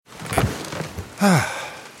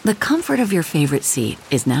The comfort of your favorite seat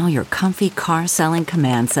is now your comfy car selling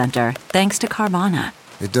command center, thanks to Carvana.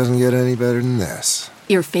 It doesn't get any better than this.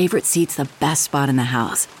 Your favorite seat's the best spot in the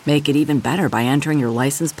house. Make it even better by entering your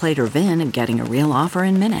license plate or VIN and getting a real offer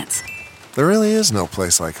in minutes. There really is no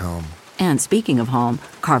place like home. And speaking of home,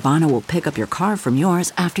 Carvana will pick up your car from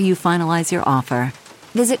yours after you finalize your offer.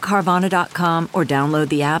 Visit Carvana.com or download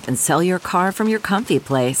the app and sell your car from your comfy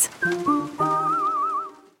place.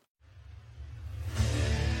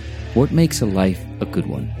 What makes a life a good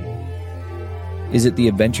one? Is it the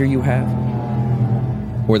adventure you have?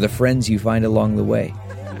 Or the friends you find along the way?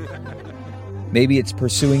 Maybe it's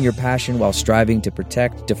pursuing your passion while striving to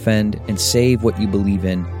protect, defend, and save what you believe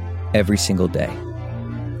in every single day.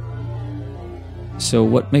 So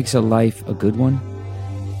what makes a life a good one?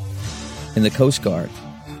 In the Coast Guard,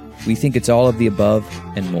 we think it's all of the above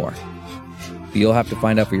and more. But you'll have to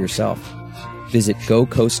find out for yourself. Visit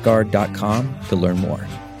gocoastguard.com to learn more.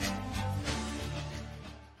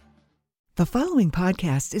 The following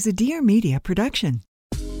podcast is a Dear Media production.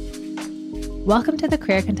 Welcome to the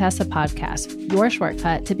Career Contessa podcast, your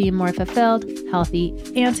shortcut to being more fulfilled, healthy,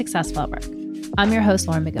 and successful at work. I'm your host,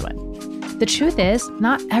 Lauren McGoodwin. The truth is,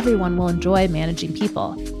 not everyone will enjoy managing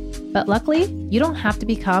people. But luckily, you don't have to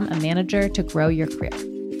become a manager to grow your career.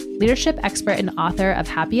 Leadership expert and author of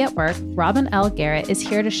Happy at Work, Robin L. Garrett is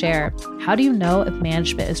here to share how do you know if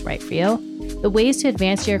management is right for you, the ways to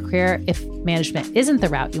advance your career if management isn't the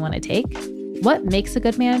route you want to take, what makes a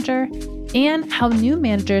good manager, and how new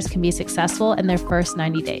managers can be successful in their first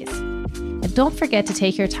 90 days. And don't forget to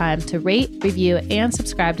take your time to rate, review, and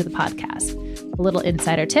subscribe to the podcast. A little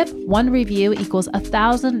insider tip, 1 review equals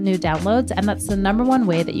 1,000 new downloads, and that's the #1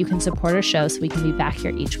 way that you can support our show so we can be back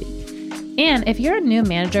here each week. And if you're a new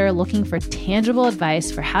manager looking for tangible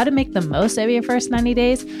advice for how to make the most of your first 90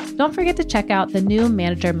 days, don't forget to check out the new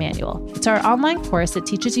Manager Manual. It's our online course that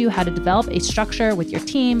teaches you how to develop a structure with your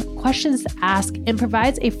team, questions to ask, and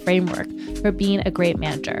provides a framework for being a great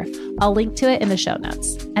manager. I'll link to it in the show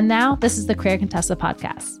notes. And now, this is the Career Contessa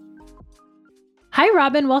podcast. Hi,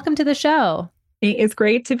 Robin. Welcome to the show. It's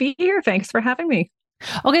great to be here. Thanks for having me.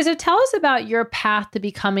 Okay, so tell us about your path to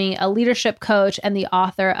becoming a leadership coach and the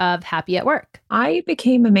author of Happy at Work. I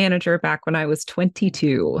became a manager back when I was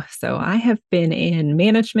 22. So I have been in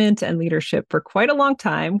management and leadership for quite a long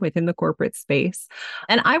time within the corporate space.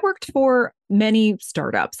 And I worked for many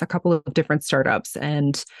startups, a couple of different startups.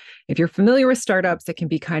 And if you're familiar with startups, it can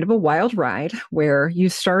be kind of a wild ride where you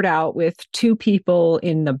start out with 2 people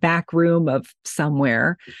in the back room of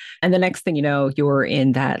somewhere. And the next thing you know, you're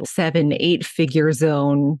in that 7-8 figure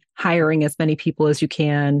zone, hiring as many people as you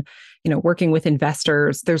can, working with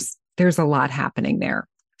investors. There's a lot happening there.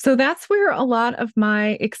 So that's where a lot of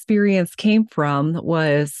my experience came from,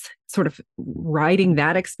 was sort of riding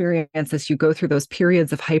that experience as you go through those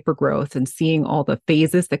periods of hypergrowth and seeing all the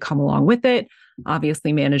phases that come along with it,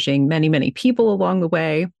 obviously managing many, many people along the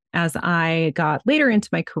way. As I got later into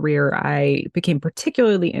my career, I became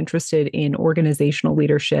particularly interested in organizational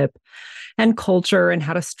leadership and culture and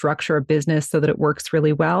how to structure a business so that it works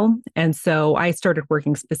really well. And so I started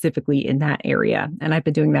working specifically in that area. And I've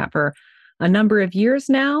been doing that for a number of years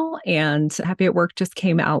now. And Happy at Work just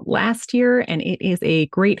came out last year. And it is a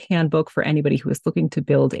great handbook for anybody who is looking to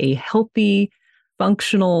build a healthy,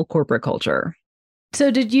 functional corporate culture. So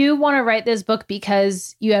did you want to write this book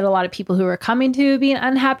because you had a lot of people who were coming to being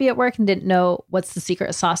unhappy at work and didn't know what's the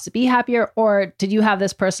secret sauce to be happier? Or did you have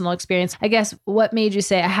this personal experience? I guess what made you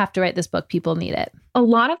say, I have to write this book, people need it? A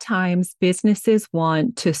lot of times businesses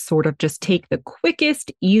want to sort of just take the quickest,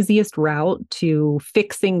 easiest route to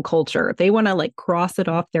fixing culture. They want to cross it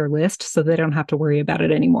off their list so they don't have to worry about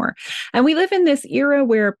it anymore. And we live in this era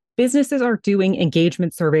where businesses are doing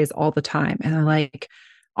engagement surveys all the time. And they're like,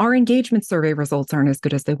 our engagement survey results aren't as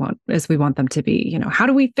good as we want them to be. How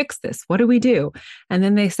do we fix this? What do we do? And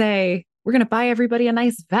then they say, we're going to buy everybody a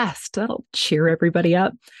nice vest. That'll cheer everybody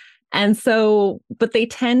up. And so what they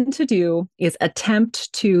tend to do is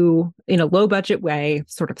attempt to, in a low budget way,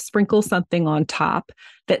 sort of sprinkle something on top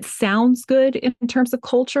that sounds good in terms of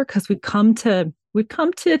culture, because we've come to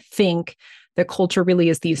think that culture really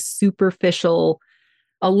is these superficial,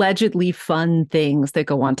 allegedly fun things that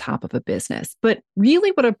go on top of a business. But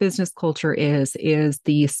really what a business culture is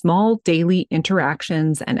the small daily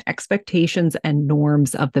interactions and expectations and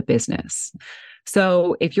norms of the business.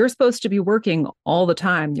 So if you're supposed to be working all the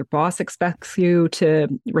time, your boss expects you to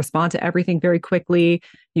respond to everything very quickly.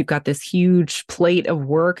 You've got this huge plate of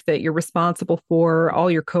work that you're responsible for.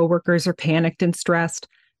 All your coworkers are panicked and stressed.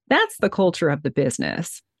 That's the culture of the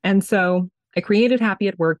business. And so I created Happy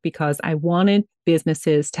at Work because I wanted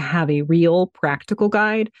businesses to have a real practical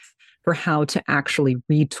guide for how to actually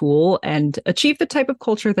retool and achieve the type of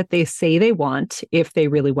culture that they say they want if they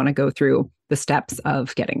really want to go through the steps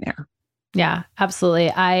of getting there. Yeah, absolutely.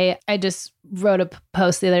 I just wrote a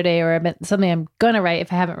post the other day, or something I'm going to write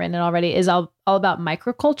if I haven't written it already, is all about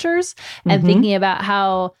microcultures and thinking about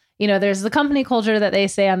how, there's the company culture that they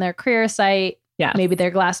say on their career site, maybe their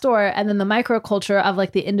Glassdoor, and then the microculture of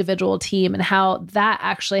like the individual team and how that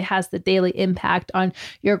actually has the daily impact on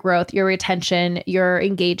your growth, your retention, your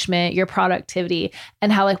engagement, your productivity,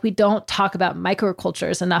 and how like we don't talk about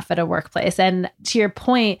microcultures enough at a workplace. And to your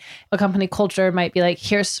point, a company culture might be like,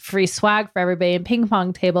 here's free swag for everybody and ping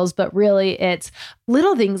pong tables, but really it's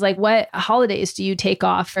little things like what holidays do you take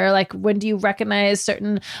off, or like when do you recognize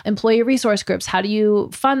certain employee resource groups? How do you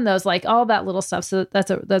fund those? Like all that little stuff. So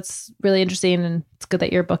that's really interesting. And it's good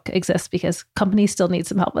that your book exists because companies still need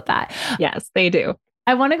some help with that. Yes, they do.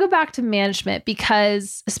 I want to go back to management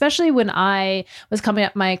because especially when I was coming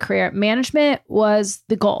up my career, management was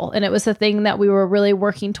the goal. And it was the thing that we were really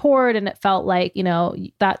working toward. And it felt like,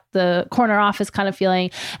 that the corner office kind of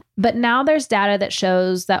feeling. But now there's data that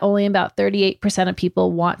shows that only about 38% of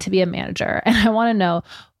people want to be a manager. And I want to know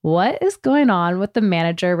what is going on with the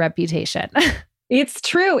manager reputation. It's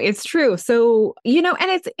true. It's true. So, and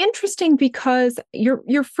it's interesting because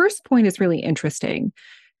your first point is really interesting.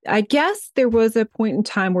 I guess there was a point in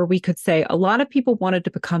time where we could say a lot of people wanted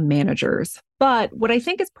to become managers. But what I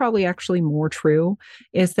think is probably actually more true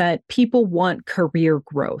is that people want career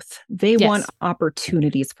growth. They want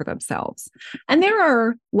opportunities for themselves. And there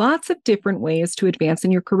are lots of different ways to advance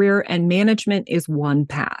in your career, and management is one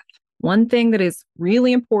path. One thing that is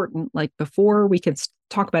really important, like before we can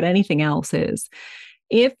talk about anything else, is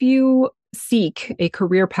if you seek a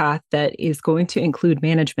career path that is going to include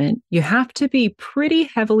management, you have to be pretty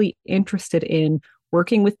heavily interested in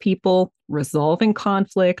working with people, resolving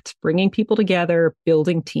conflict, bringing people together,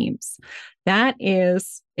 building teams. That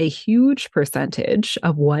is a huge percentage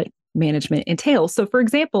of what management entails. So for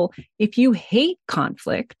example, if you hate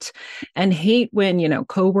conflict and hate when,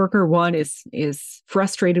 coworker one is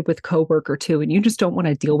frustrated with coworker two, and you just don't want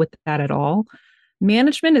to deal with that at all,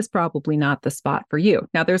 management is probably not the spot for you.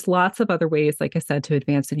 Now, there's lots of other ways, like I said, to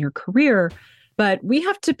advance in your career, but we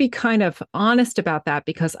have to be kind of honest about that,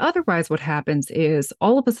 because otherwise what happens is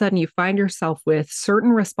all of a sudden you find yourself with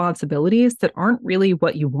certain responsibilities that aren't really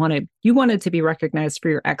what you wanted. You wanted to be recognized for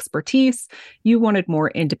your expertise. You wanted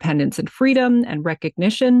more independence and freedom and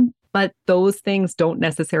recognition, but those things don't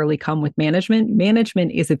necessarily come with management.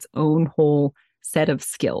 Management is its own whole set of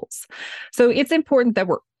skills. So it's important that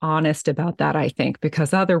we're honest about that, I think,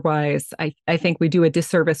 because otherwise I think we do a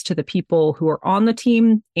disservice to the people who are on the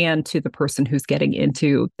team and to the person who's getting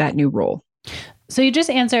into that new role. So you just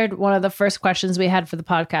answered one of the first questions we had for the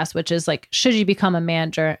podcast, which is like, should you become a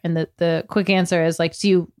manager? And the quick answer is like,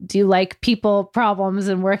 do you like people problems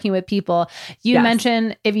and working with people? You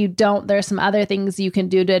mentioned if you don't, there's some other things you can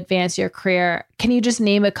do to advance your career. Can you just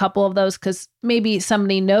name a couple of those? Because maybe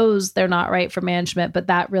somebody knows they're not right for management, but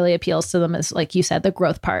that really appeals to them as, like you said, the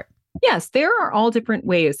growth part. Yes, there are all different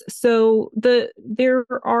ways. So there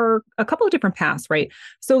are a couple of different paths, right?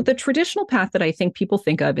 So the traditional path that I think people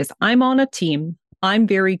think of is I'm on a team. I'm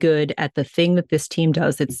very good at the thing that this team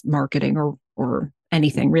does. It's marketing or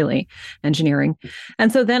anything really, engineering.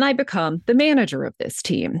 And so then I become the manager of this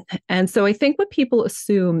team. And so I think what people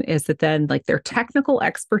assume is that then like their technical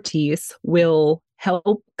expertise will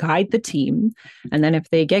help guide the team. And then if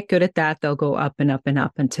they get good at that, they'll go up and up and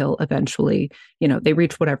up until eventually, they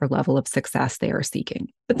reach whatever level of success they are seeking.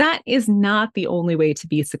 But that is not the only way to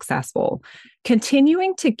be successful.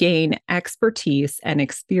 Continuing to gain expertise and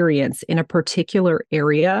experience in a particular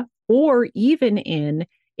area, or even in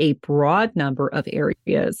a broad number of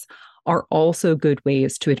areas, are also good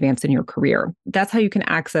ways to advance in your career. That's how you can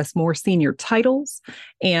access more senior titles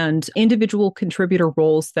and individual contributor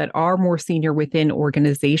roles that are more senior within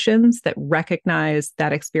organizations that recognize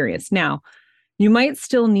that experience. Now, you might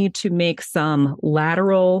still need to make some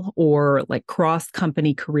lateral or like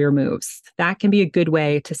cross-company career moves. That can be a good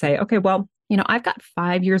way to say, okay, well, I've got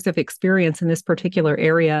 5 years of experience in this particular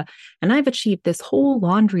area, and I've achieved this whole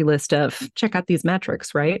laundry list of check out these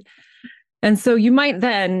metrics, right? And so you might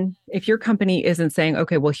then, if your company isn't saying,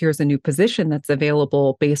 okay, well, here's a new position that's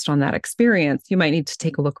available based on that experience, you might need to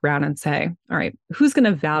take a look around and say, all right, who's going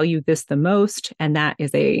to value this the most? And that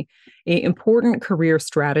is a important career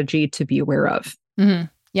strategy to be aware of. Mm-hmm.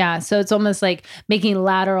 Yeah. So it's almost like making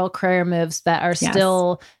lateral career moves that are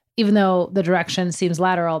still, even though the direction seems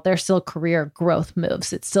lateral, they're still career growth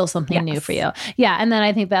moves. It's still something new for you. Yeah. And then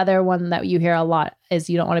I think the other one that you hear a lot is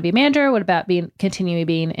you don't want to be a manager? What about continuing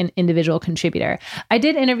being an individual contributor? I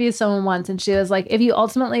did interview someone once and she was like, if you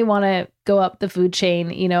ultimately want to go up the food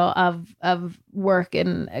chain, of work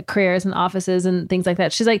and careers and offices and things like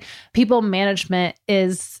that, she's like, people management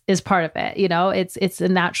is part of it. It's a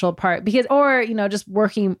natural part or just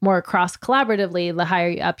working more cross collaboratively, the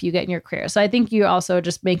higher up you get in your career. So I think you're also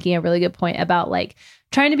just making a really good point about like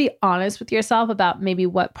trying to be honest with yourself about maybe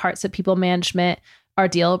what parts of people management are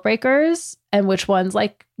deal breakers and which ones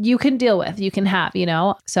like you can deal with, you can have,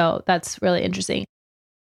 so that's really interesting.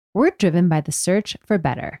 We're driven by the search for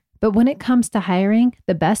better. But when it comes to hiring,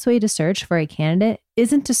 the best way to search for a candidate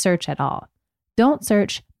isn't to search at all. Don't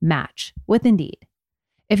search, match with Indeed.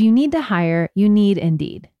 If you need to hire, you need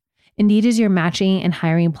Indeed. Indeed is your matching and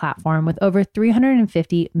hiring platform with over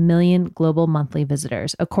 350 million global monthly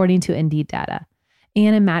visitors, according to Indeed data,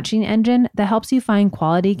 and a matching engine that helps you find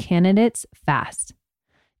quality candidates fast.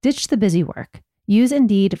 Ditch the busy work. Use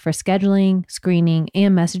Indeed for scheduling, screening,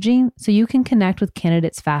 and messaging so you can connect with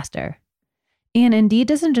candidates faster. And Indeed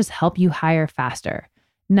doesn't just help you hire faster.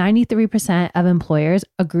 93% of employers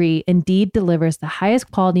agree Indeed delivers the highest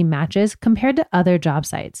quality matches compared to other job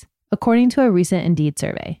sites, according to a recent Indeed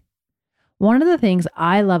survey. One of the things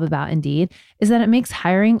I love about Indeed is that it makes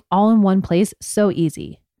hiring all in one place so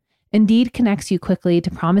easy. Indeed connects you quickly to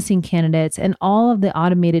promising candidates, and all of the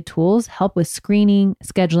automated tools help with screening,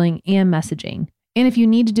 scheduling, and messaging. And if you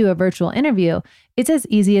need to do a virtual interview, it's as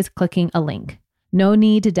easy as clicking a link. No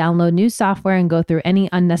need to download new software and go through any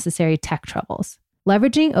unnecessary tech troubles.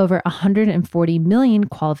 Leveraging over 140 million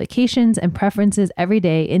qualifications and preferences every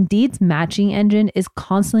day, Indeed's matching engine is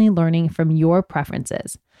constantly learning from your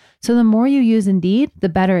preferences. So the more you use Indeed, the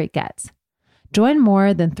better it gets. Join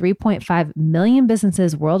more than 3.5 million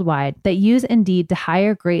businesses worldwide that use Indeed to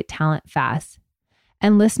hire great talent fast.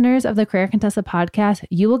 And listeners of the Career Contessa podcast,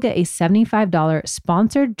 you will get a $75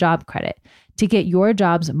 sponsored job credit to get your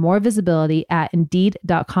jobs more visibility at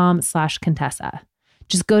Indeed.com/Contessa.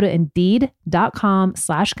 Just go to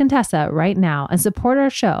Indeed.com/Contessa right now and support our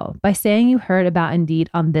show by saying you heard about Indeed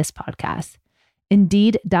on this podcast.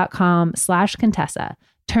 Indeed.com/Contessa.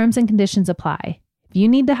 Terms and conditions apply. If you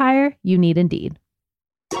need to hire, you need Indeed.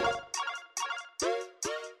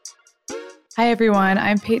 Hi, everyone.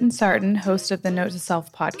 I'm Peyton Sarton, host of the Note to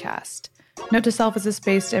Self podcast. Note to Self is a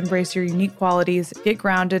space to embrace your unique qualities, get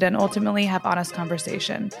grounded, and ultimately have honest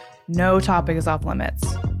conversation. No topic is off limits.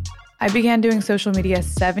 I began doing social media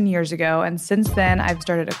 7 years ago, and since then, I've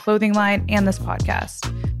started a clothing line and this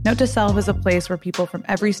podcast. Note to Self is a place where people from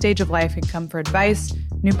every stage of life can come for advice,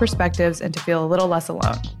 new perspectives, and to feel a little less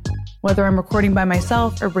alone. Whether I'm recording by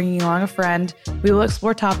myself or bringing along a friend, we will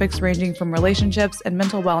explore topics ranging from relationships and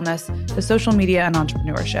mental wellness to social media and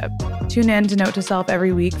entrepreneurship. Tune in to Note to Self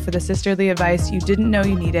every week for the sisterly advice you didn't know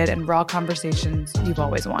you needed and raw conversations you've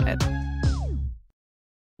always wanted.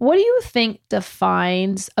 What do you think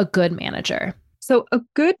defines a good manager? So a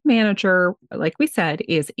good manager, like we said,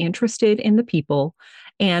 is interested in the people,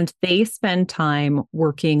 and they spend time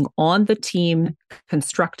working on the team,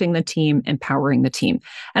 constructing the team, empowering the team.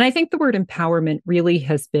 And I think the word empowerment really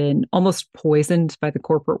has been almost poisoned by the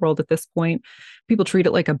corporate world at this point. People treat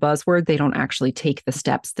it like a buzzword. They don't actually take the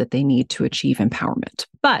steps that they need to achieve empowerment.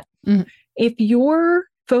 But if you're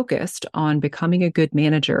focused on becoming a good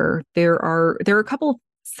manager, there are a couple of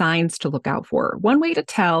signs to look out for. One way to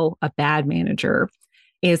tell a bad manager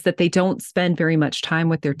is that they don't spend very much time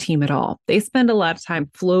with their team at all. They spend a lot of time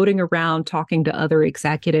floating around, talking to other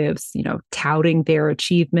executives, touting their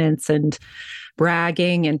achievements and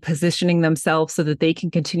bragging and positioning themselves so that they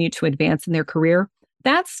can continue to advance in their career.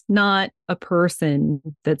 That's not a person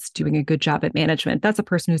that's doing a good job at management. That's a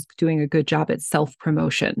person who's doing a good job at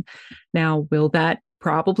self-promotion. Now, will that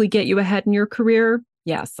probably get you ahead in your career?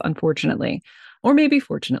 Yes, unfortunately. Or maybe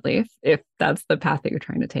fortunately, if that's the path that you're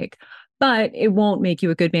trying to take. But it won't make you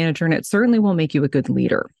a good manager, and it certainly won't make you a good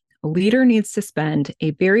leader. A leader needs to spend a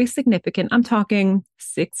very significant, I'm talking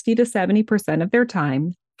 60 to 70% of their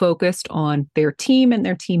time focused on their team and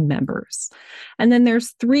their team members. And then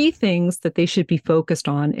there's 3 things that they should be focused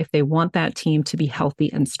on if they want that team to be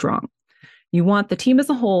healthy and strong. You want the team as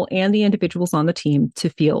a whole and the individuals on the team to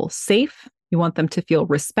feel safe. You want them to feel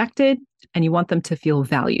respected, and you want them to feel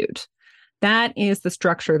valued. That is the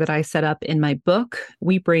structure that I set up in my book.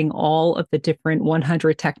 We bring all of the different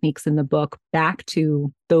 100 techniques in the book back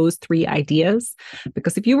to those 3 ideas.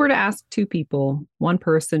 Because if you were to ask 2 people, one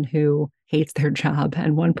person who hates their job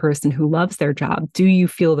and one person who loves their job, do you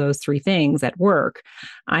feel those 3 things at work?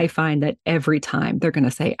 I find that every time they're going to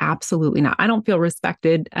say, absolutely not. I don't feel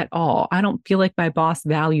respected at all. I don't feel like my boss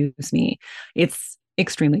values me. It's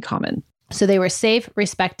extremely common. So they were safe,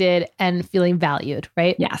 respected, and feeling valued,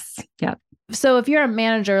 right? Yes. Yeah. So if you're a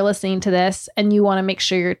manager listening to this and you want to make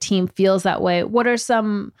sure your team feels that way, what are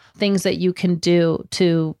some things that you can do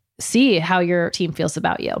to see how your team feels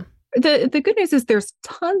about you? The good news is there's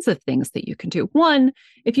tons of things that you can do. One,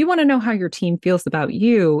 if you want to know how your team feels about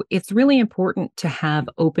you, it's really important to have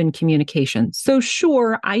open communication. So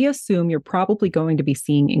sure, I assume you're probably going to be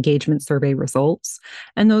seeing engagement survey results,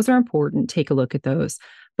 and those are important. Take a look at those.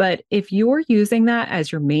 But if you're using that as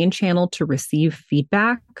your main channel to receive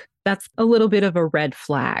feedback, that's a little bit of a red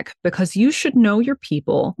flag because you should know your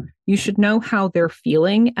people, you should know how they're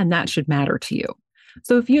feeling, and that should matter to you.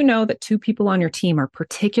 So if you know that two people on your team are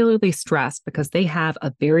particularly stressed because they have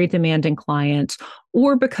a very demanding client,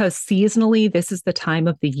 or because seasonally, this is the time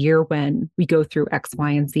of the year when we go through X,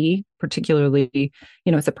 Y, and Z, particularly,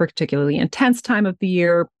 it's a particularly intense time of the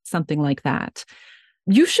year, something like that.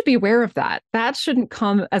 You should be aware of that. That shouldn't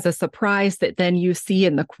come as a surprise that then you see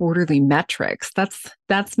in the quarterly metrics.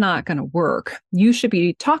 That's not going to work. You should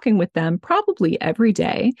be talking with them probably every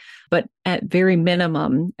day, but at very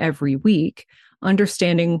minimum every week,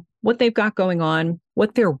 understanding what they've got going on,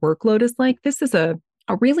 what their workload is like. This is a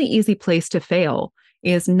really easy place to fail,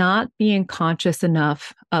 is not being conscious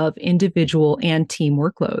enough of individual and team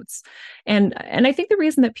workloads. And I think the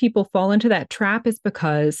reason that people fall into that trap is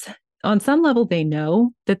because on some level, they know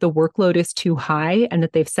that the workload is too high and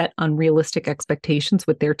that they've set unrealistic expectations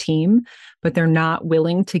with their team, but they're not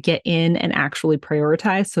willing to get in and actually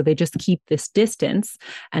prioritize. So they just keep this distance,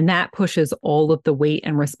 and that pushes all of the weight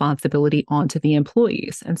and responsibility onto the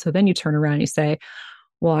employees. And so then you turn around and you say,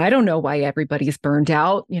 well, I don't know why everybody's burned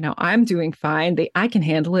out. I'm doing fine. I can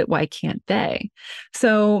handle it. Why can't they?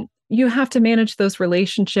 So you have to manage those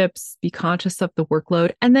relationships, be conscious of the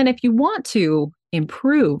workload. And then if you want to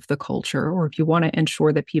improve the culture, or if you want to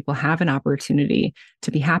ensure that people have an opportunity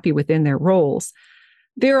to be happy within their roles,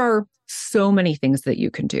 there are so many things that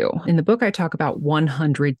you can do. In the book, I talk about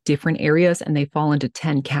 100 different areas, and they fall into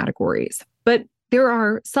 10 categories. But there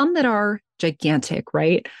are some that are gigantic,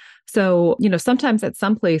 right? So, sometimes at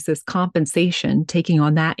some places, compensation, taking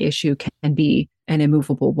on that issue can be an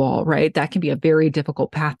immovable wall, right? That can be a very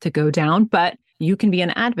difficult path to go down, but you can be an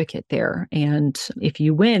advocate there. And if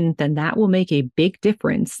you win, then that will make a big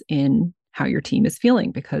difference in how your team is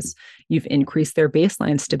feeling, because you've increased their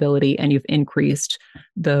baseline stability and you've increased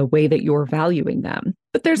the way that you're valuing them.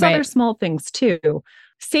 But there's other small things too.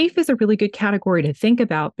 Safe is a really good category to think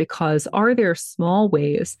about, because are there small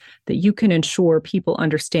ways that you can ensure people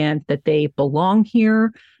understand that they belong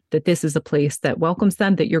here, that this is a place that welcomes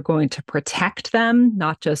them, that you're going to protect them,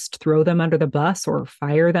 not just throw them under the bus or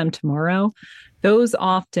fire them tomorrow? Those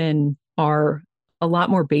often are a lot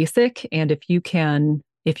more basic. And if you can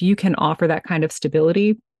offer that kind of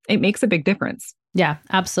stability, it makes a big difference. Yeah,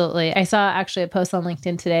 absolutely. I saw actually a post on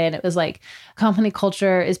LinkedIn today, and it was like, company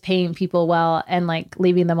culture is paying people well and like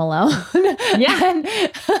leaving them alone. Yeah. And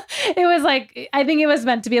it was like, I think it was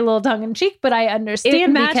meant to be a little tongue in cheek, but I understand.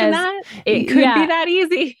 Imagine that. It could be that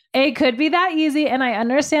easy. It could be that easy. And I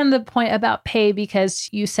understand the point about pay, because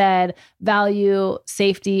you said value,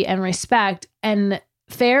 safety, and respect, and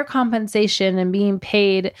fair compensation and being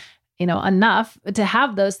paid enough to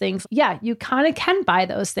have those things. Yeah, you kind of can buy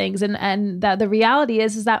those things. And that the reality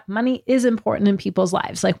is that money is important in people's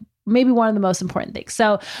lives. Like maybe one of the most important things.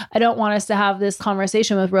 So I don't want us to have this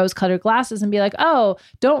conversation with rose-colored glasses and be like, oh,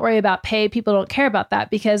 don't worry about pay. People don't care about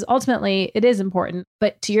that, because ultimately it is important.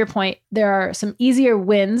 But to your point, there are some easier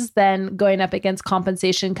wins than going up against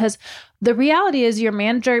compensation, because the reality is your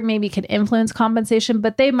manager maybe can influence compensation,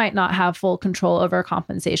 but they might not have full control over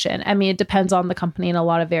compensation. I mean, it depends on the company and a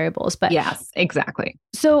lot of variables. But yes, exactly.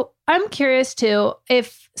 So I'm curious too,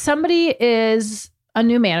 if somebody is a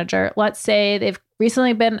new manager, let's say they've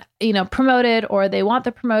recently been, promoted, or they want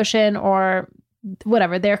the promotion, or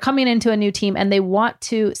whatever, they're coming into a new team and they want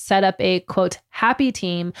to set up a quote happy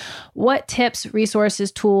team. What tips,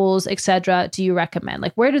 resources, tools, etc. do you recommend?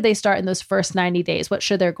 Like, where do they start in those first 90 days? What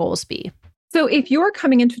should their goals be? So if you're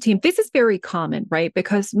coming into a team, this is very common, right?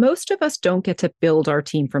 Because most of us don't get to build our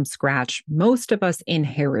team from scratch. Most of us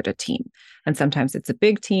inherit a team. And sometimes it's a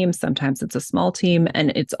big team, sometimes it's a small team,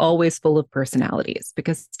 and it's always full of personalities,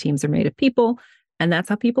 because teams are made of people. And that's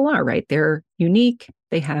how people are, right? They're unique.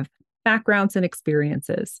 They have backgrounds and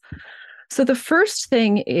experiences. So the first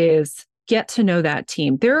thing is get to know that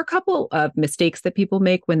team. There are a couple of mistakes that people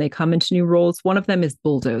make when they come into new roles. One of them is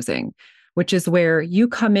bulldozing, which is where you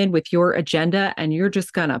come in with your agenda and you're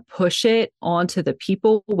just going to push it onto the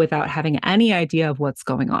people without having any idea of what's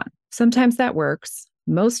going on. Sometimes that works.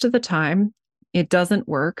 Most of the time, it doesn't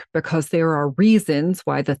work, because there are reasons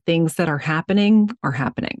why the things that are happening are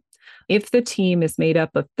happening. If the team is made up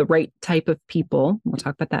of the right type of people, we'll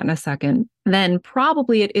talk about that in a second, then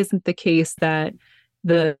probably it isn't the case that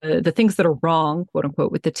the things that are wrong, quote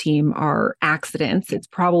unquote, with the team are accidents. It's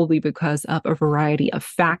probably because of a variety of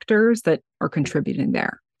factors that are contributing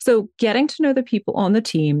there. So getting to know the people on the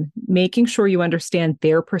team, making sure you understand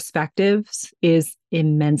their perspectives is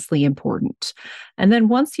immensely important. And then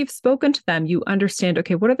once you've spoken to them, you understand,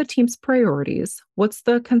 okay, what are the team's priorities? What's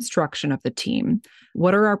the construction of the team?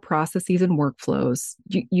 What are our processes and workflows?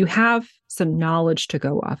 You have some knowledge to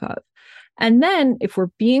go off of. And then if we're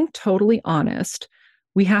being totally honest,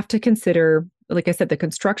 we have to consider, like I said, the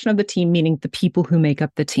construction of the team, meaning the people who make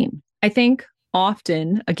up the team. I think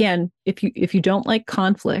often, again, if you don't like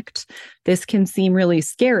conflict, this can seem really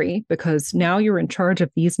scary because now you're in charge of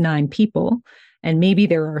these 9 people, and maybe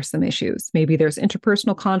there are some issues. Maybe there's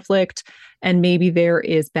interpersonal conflict, and maybe there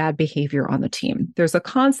is bad behavior on the team. There's a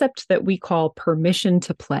concept that we call permission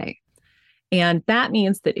to play. And that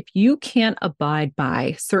means that if you can't abide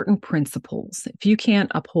by certain principles, if you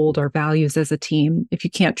can't uphold our values as a team, if you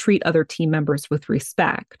can't treat other team members with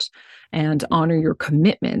respect and honor your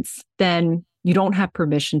commitments, then you don't have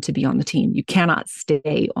permission to be on the team. You cannot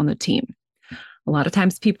stay on the team. A lot of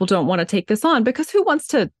times people don't want to take this on because who wants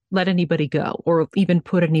to let anybody go or even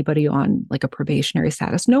put anybody on like a probationary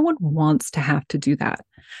status? No one wants to have to do that.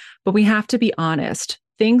 But we have to be honest.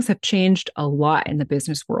 Things have changed a lot in the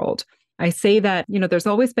business world. I say that, there's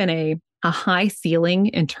always been a high ceiling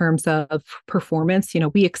in terms of performance.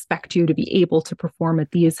 We expect you to be able to perform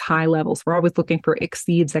at these high levels. We're always looking for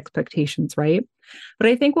exceeds expectations, right? But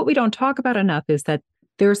I think what we don't talk about enough is that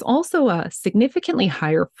there's also a significantly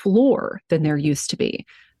higher floor than there used to be.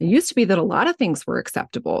 It used to be that a lot of things were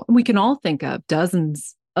acceptable. And we can all think of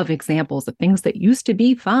dozens of examples of things that used to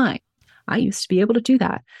be fine. I used to be able to do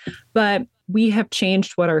that. But we have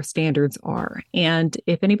changed what our standards are. And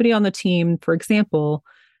if anybody on the team, for example,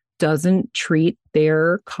 doesn't treat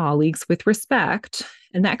their colleagues with respect,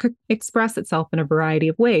 and that could express itself in a variety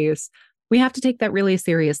of ways, we have to take that really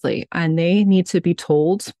seriously. And they need to be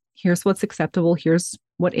told, here's what's acceptable, here's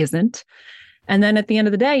what isn't. And then at the end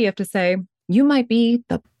of the day, you have to say, you might be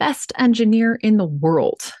the best engineer in the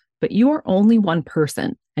world, but you are only one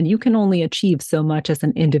person and you can only achieve so much as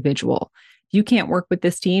an individual. You can't work with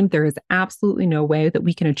this team. There is absolutely no way that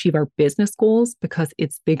we can achieve our business goals because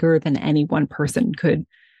it's bigger than any one person could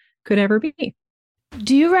ever be.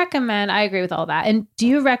 Do you recommend, I agree with all that. And do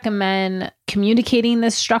you recommend communicating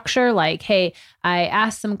this structure? Like, hey, I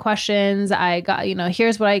asked some questions. I got,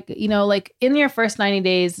 here's what like in your first 90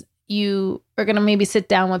 days, you are going to maybe sit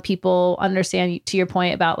down with people, understand, to your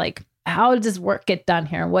point about like, how does work get done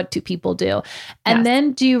here? What do people do? And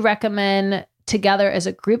then do you recommend together as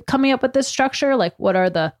a group coming up with this structure? Like, what are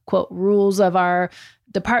the quote rules of our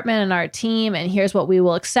department and our team? And here's what we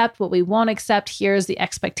will accept, what we won't accept. Here's the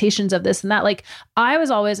expectations of this and that. Like, I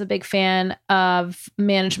was always a big fan of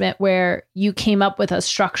management where you came up with a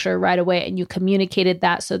structure right away and you communicated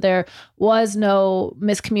that. So there was no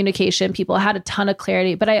miscommunication. People had a ton of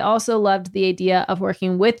clarity, but I also loved the idea of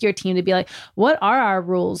working with your team to be like, what are our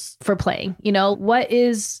rules for playing? What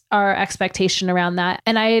is our expectation around that?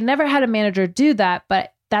 And I never had a manager do that,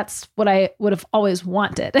 but that's what I would have always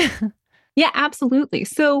wanted. Yeah, absolutely.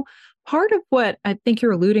 So part of what I think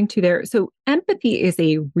you're alluding to there, so empathy is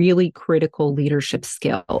a really critical leadership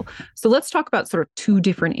skill. So let's talk about sort of 2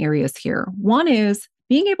 different areas here. One is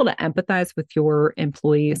being able to empathize with your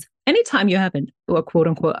employees. Anytime you have a quote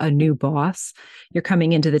unquote, a new boss, you're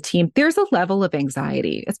coming into the team, there's a level of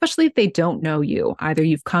anxiety, especially if they don't know you. Either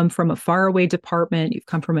you've come from a faraway department, you've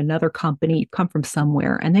come from another company, you've come from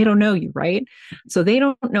somewhere, and they don't know you, right? So they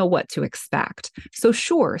don't know what to expect. So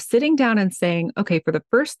sure, sitting down and saying, okay, for the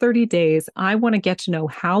first 30 days, I want to get to know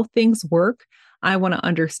how things work. I want to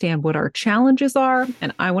understand what our challenges are,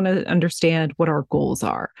 and I want to understand what our goals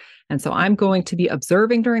are. And so I'm going to be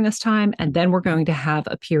observing during this time, and then we're going to have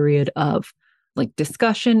a period of like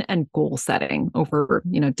discussion and goal setting over,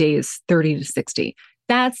 days 30 to 60.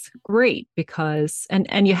 That's great because,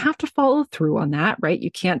 and you have to follow through on that, right?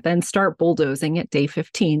 You can't then start bulldozing at day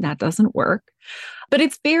 15. That doesn't work. But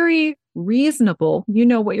it's very reasonable. You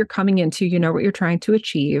know what you're coming into, you know what you're trying to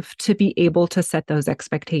achieve, to be able to set those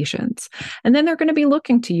expectations. And then they're going to be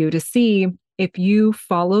looking to you to see if you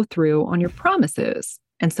follow through on your promises.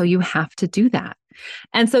 And so you have to do that.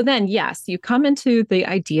 And so then, yes, you come into the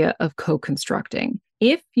idea of co-constructing.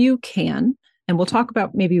 If you can, and we'll talk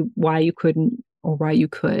about maybe why you couldn't or why you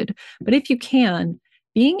could, but if you can,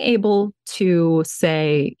 being able to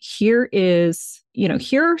say, here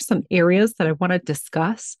are some areas that I want to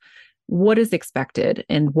discuss. what is expected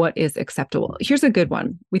and what is acceptable. Here's a good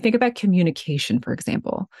one. We think about communication, for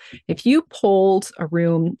example. If you polled a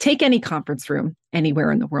room, take any conference room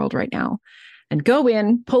anywhere in the world right now, and go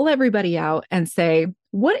in, pull everybody out and say,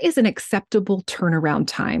 what is an acceptable turnaround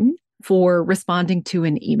time for responding to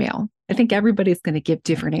an email? I think everybody's going to give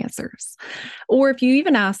different answers. Or if you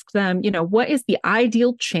even ask them, what is the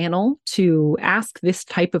ideal channel to ask this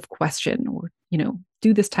type of question or,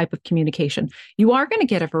 do this type of communication, you are going to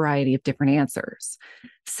get a variety of different answers.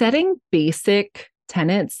 Setting basic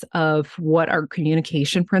tenets of what our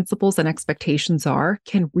communication principles and expectations are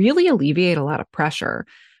can really alleviate a lot of pressure.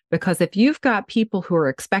 Because if you've got people who are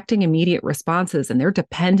expecting immediate responses and they're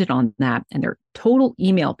dependent on that and they're total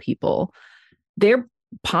email people, they're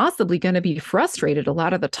possibly going to be frustrated a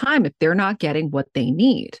lot of the time if they're not getting what they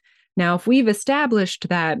need. Now, if we've established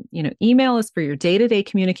that, email is for your day-to-day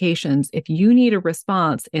communications, if you need a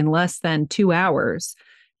response in less than 2 hours,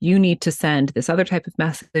 you need to send this other type of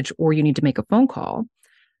message or you need to make a phone call.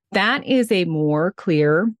 That is a more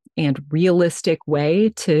clear and realistic way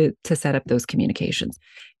to set up those communications.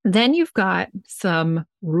 Then you've got some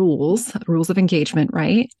rules of engagement,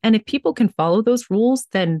 right? And if people can follow those rules,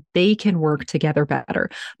 then they can work together better.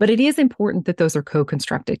 But it is important that those are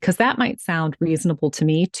co-constructed because that might sound reasonable to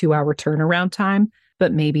me, 2-hour turnaround time,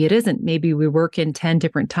 but maybe it isn't. Maybe we work in 10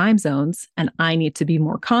 different time zones and I need to be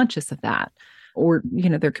more conscious of that. Or,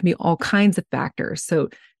 there can be all kinds of factors. So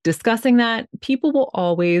discussing that, people will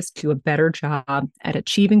always do a better job at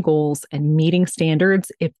achieving goals and meeting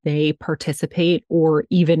standards if they participate or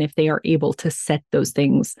even if they are able to set those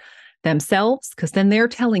things themselves, because then they're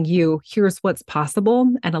telling you, here's what's possible.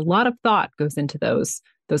 And a lot of thought goes into those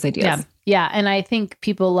ideas. Yeah. And I think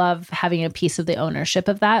people love having a piece of the ownership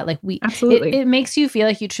of that. Absolutely. It makes you feel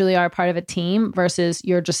like you truly are part of a team versus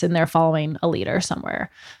you're just in there following a leader somewhere.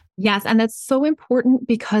 Yes. And that's so important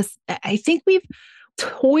because I think we've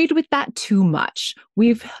toyed with that too much.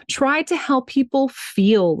 We've tried to help people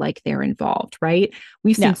feel like they're involved, right?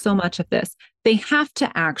 We've seen so much of this. They have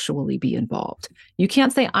to actually be involved. You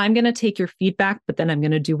can't say, I'm going to take your feedback, but then I'm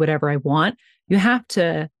going to do whatever I want. You have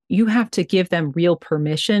to give them real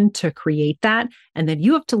permission to create that. And then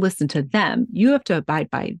you have to listen to them. You have to abide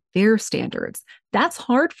by their standards. That's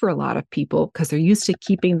hard for a lot of people because they're used to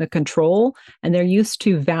keeping the control and they're used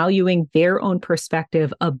to valuing their own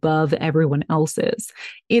perspective above everyone else's.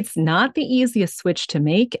 It's not the easiest switch to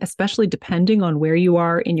make, especially depending on where you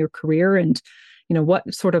are in your career and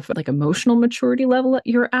what sort of emotional maturity level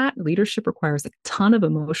you're at. Leadership requires a ton of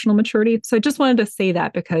emotional maturity. So I just wanted to say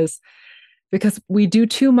that because we do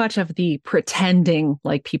too much of the pretending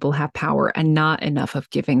like people have power and not enough of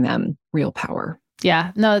giving them real power.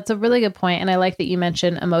 Yeah, no, it's a really good point. And I like that you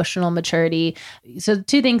mentioned emotional maturity. So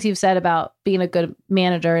 2 things you've said about being a good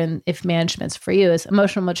manager and if management's for you is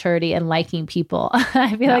emotional maturity and liking people.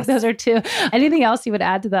 I feel like those are 2. Anything else you would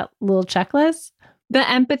add to that little checklist? The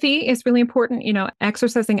empathy is really important,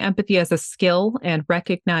 exercising empathy as a skill and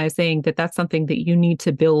recognizing that that's something that you need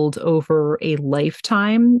to build over a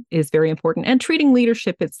lifetime is very important. And treating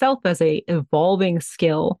leadership itself as a evolving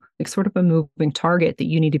skill, like sort of a moving target that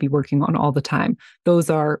you need to be working on all the time. Those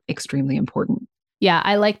are extremely important. Yeah,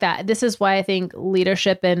 I like that. This is why I think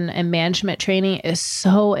leadership and management training is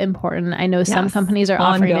so important. I know some companies are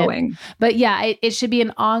offering it, but it should be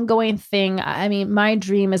an ongoing thing. I mean, my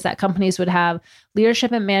dream is that companies would have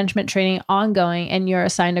leadership and management training ongoing and you're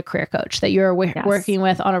assigned a career coach that you're working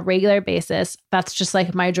with on a regular basis. That's just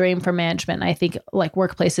like my dream for management. And I think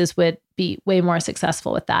workplaces would be way more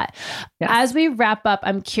successful with that. Yes. As we wrap up,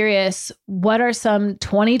 I'm curious, what are some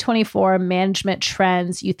 2024 management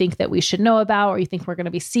trends you think that we should know about or you think we're going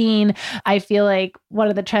to be seeing? I feel like one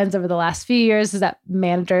of the trends over the last few years is that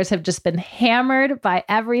managers have just been hammered by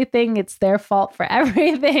everything. It's their fault for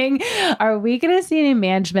everything. Are we going to see any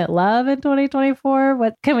management love in 2024?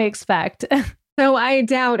 What can we expect? So I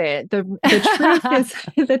doubt it.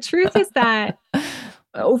 The truth is that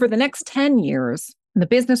over the next 10 years, the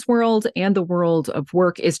business world and the world of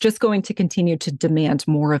work is just going to continue to demand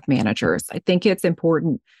more of managers. I think it's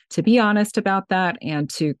important to be honest about that and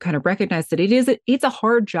to kind of recognize that it's a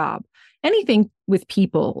hard job. Anything with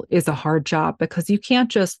people is a hard job because you can't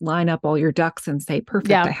just line up all your ducks and say,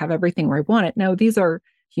 perfect, I have everything where I want it. No, these are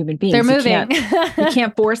human beings. They're moving. You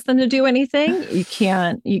can't force them to do anything. You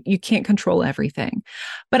can't control everything.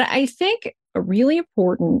 But I think a really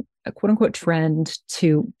important quote unquote trend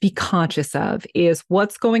to be conscious of is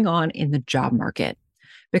what's going on in the job market.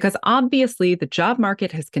 Because obviously the job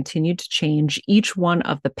market has continued to change each one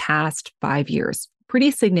of the past 5 years, pretty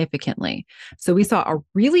significantly. So we saw a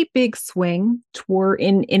really big swing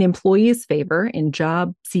in employees' favor, in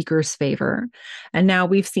job seekers' favor. And now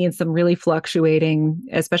we've seen some really fluctuating,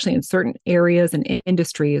 especially in certain areas and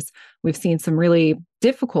industries. We've seen some really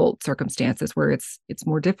difficult circumstances where it's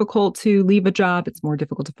more difficult to leave a job. It's more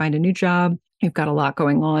difficult to find a new job. You've got a lot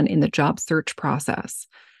going on in the job search process.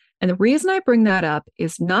 And the reason I bring that up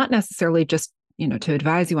is not necessarily just, to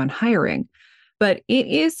advise you on hiring, but it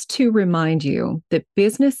is to remind you that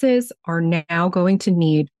businesses are now going to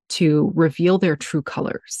need to reveal their true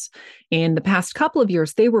colors. In the past couple of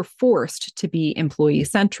years, they were forced to be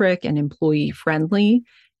employee-centric and employee-friendly.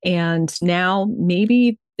 And now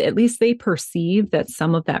maybe at least they perceive that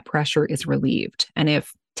some of that pressure is relieved. And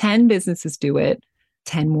if 10 businesses do it,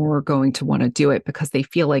 10 more are going to want to do it because they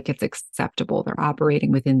feel like it's acceptable. They're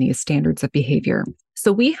operating within these standards of behavior.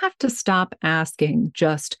 So we have to stop asking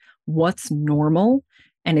just what's normal.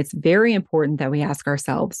 And it's very important that we ask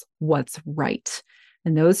ourselves what's right.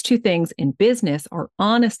 And those two things in business are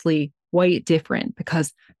honestly quite different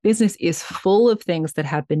because business is full of things that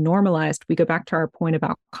have been normalized. We go back to our point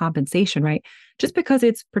about compensation, right? Just because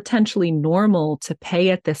it's potentially normal to pay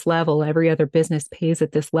at this level, every other business pays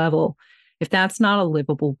at this level. If that's not a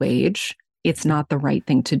livable wage, it's not the right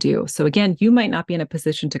thing to do. So again, you might not be in a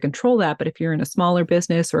position to control that, but if you're in a smaller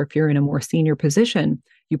business or if you're in a more senior position,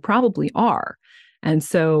 you probably are. And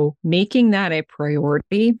so making that a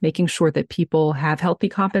priority, making sure that people have healthy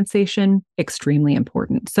compensation, extremely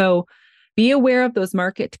important. So be aware of those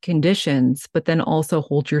market conditions, but then also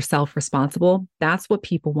hold yourself responsible. That's what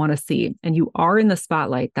people want to see. And you are in the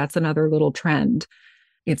spotlight. That's another little trend.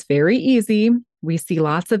 It's very easy. We see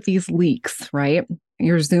lots of these leaks, right?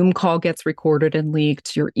 Your Zoom call gets recorded and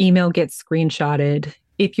leaked. Your email gets screenshotted.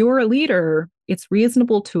 If you're a leader, it's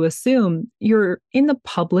reasonable to assume you're in the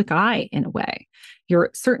public eye in a way. You're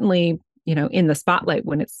certainly, in the spotlight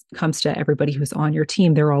when it comes to everybody who's on your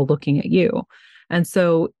team. They're all looking at you. And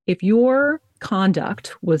so if your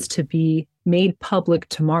conduct was to be made public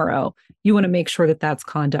tomorrow, you want to make sure that that's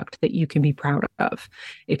conduct that you can be proud of.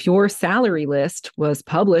 If your salary list was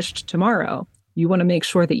published tomorrow, you want to make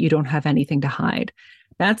sure that you don't have anything to hide.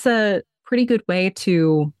 That's a pretty good way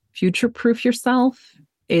to future-proof yourself.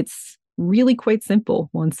 It's really quite simple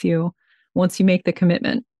once you make the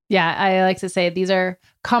commitment. Yeah, I like to say these are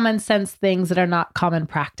common sense things that are not common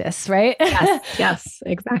practice, right? Yes,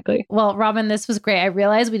 exactly. Well, Robin, this was great. I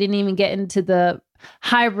realized we didn't even get into the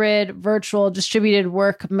hybrid, virtual, distributed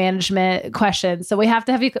work management questions. So we have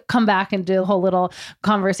to have you come back and do a whole little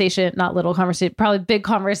conversation, not little conversation, probably big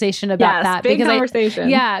conversation about that. Big conversation.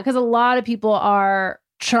 Because a lot of people are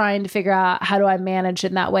trying to figure out how do I manage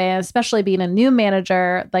in that way, and especially being a new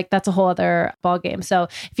manager, like that's a whole other ballgame. So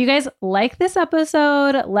if you guys like this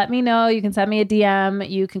episode, let me know. You can send me a DM.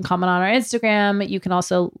 You can comment on our Instagram. You can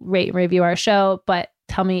also rate and review our show, but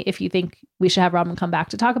tell me if you think we should have Robin come back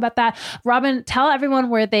to talk about that. Robin, tell everyone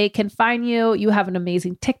where they can find you. You have an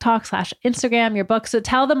amazing TikTok/Instagram, your book. So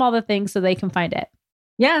tell them all the things so they can find it.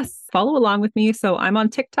 Yes, follow along with me. So I'm on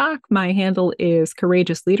TikTok. My handle is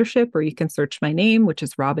Courageous Leadership, or you can search my name, which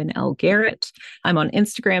is Robin L. Garrett. I'm on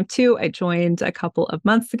Instagram too. I joined a couple of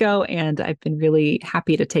months ago and I've been really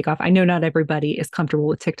happy to take off. I know not everybody is comfortable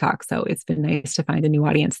with TikTok, so it's been nice to find a new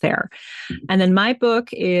audience there. And then my book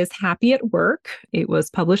is Happy at Work. It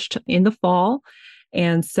was published in the fall.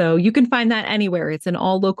 And so you can find that anywhere. It's in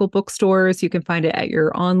all local bookstores. You can find it at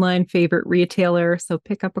your online favorite retailer. So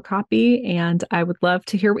pick up a copy and I would love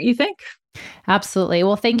to hear what you think. Absolutely.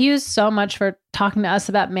 Well, thank you so much for talking to us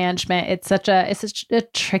about management. It's such a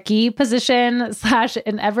tricky position /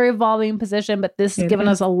 an ever evolving position, but this has given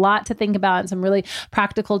us a lot to think about and some really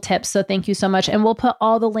practical tips. So thank you so much. And we'll put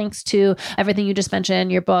all the links to everything you just mentioned,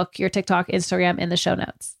 your book, your TikTok, Instagram in the show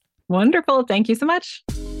notes. Wonderful. Thank you so much.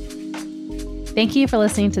 Thank you for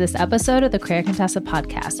listening to this episode of the Career Contessa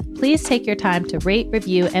podcast. Please take your time to rate,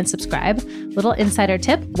 review, and subscribe. Little insider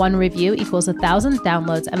tip, 1 review equals 1,000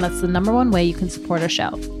 downloads, and that's the #1 way you can support our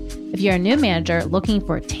show. If you're a new manager looking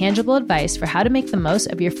for tangible advice for how to make the most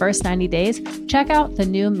of your first 90 days, check out the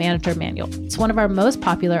new Manager Manual. It's one of our most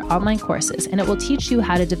popular online courses, and it will teach you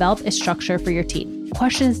how to develop a structure for your team,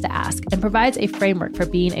 questions to ask, and provides a framework for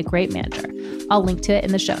being a great manager. I'll link to it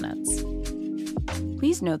in the show notes.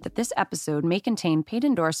 Please note that this episode may contain paid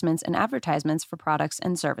endorsements and advertisements for products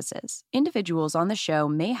and services. Individuals on the show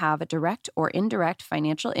may have a direct or indirect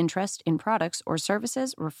financial interest in products or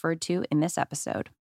services referred to in this episode.